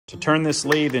To turn this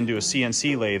lathe into a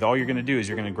CNC lathe, all you're gonna do is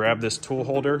you're gonna grab this tool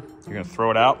holder, you're gonna throw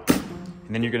it out, and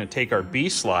then you're gonna take our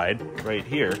bSlide right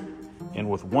here, and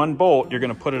with one bolt, you're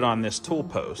gonna put it on this tool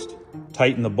post.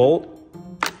 Tighten the bolt,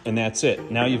 and that's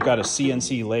it. Now you've got a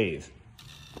CNC lathe.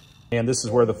 And this is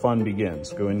where the fun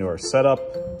begins. Go into our setup,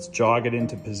 let's jog it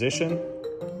into position.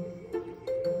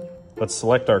 Let's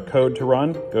select our code to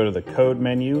run, go to the code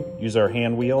menu, use our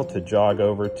hand wheel to jog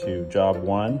over to job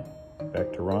 1,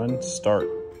 back to run, start.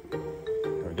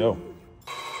 There we go.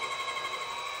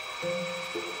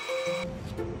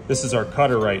 This is our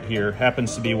cutter right here.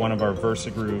 Happens to be one of our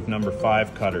VersaGroove number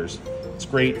 5 cutters. It's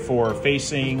great for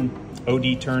facing,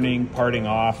 OD turning, parting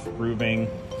off, grooving.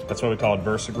 That's why we call it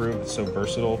VersaGroove. It's so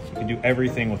versatile. You can do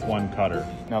everything with one cutter.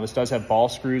 Now this does have ball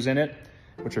screws in it,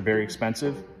 which are very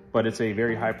expensive, but it's a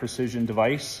very high precision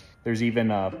device. There's even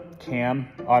a CAM,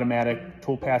 automatic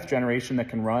toolpath generation, that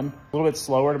can run. A little bit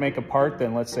slower to make a part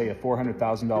than, let's say, a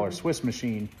 $400,000 Swiss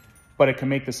machine, but it can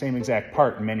make the same exact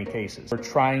part in many cases. We're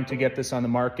trying to get this on the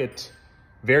market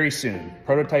very soon.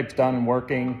 Prototype's done and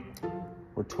working.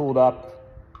 We're tooled up.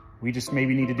 We just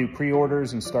maybe need to do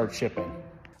pre-orders and start shipping.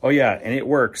 Oh yeah, and it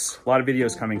works. A lot of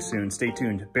videos coming soon. Stay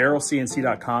tuned.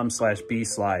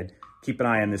 barrelcnc.com/bSlide. Keep an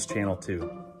eye on this channel too.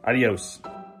 Adios.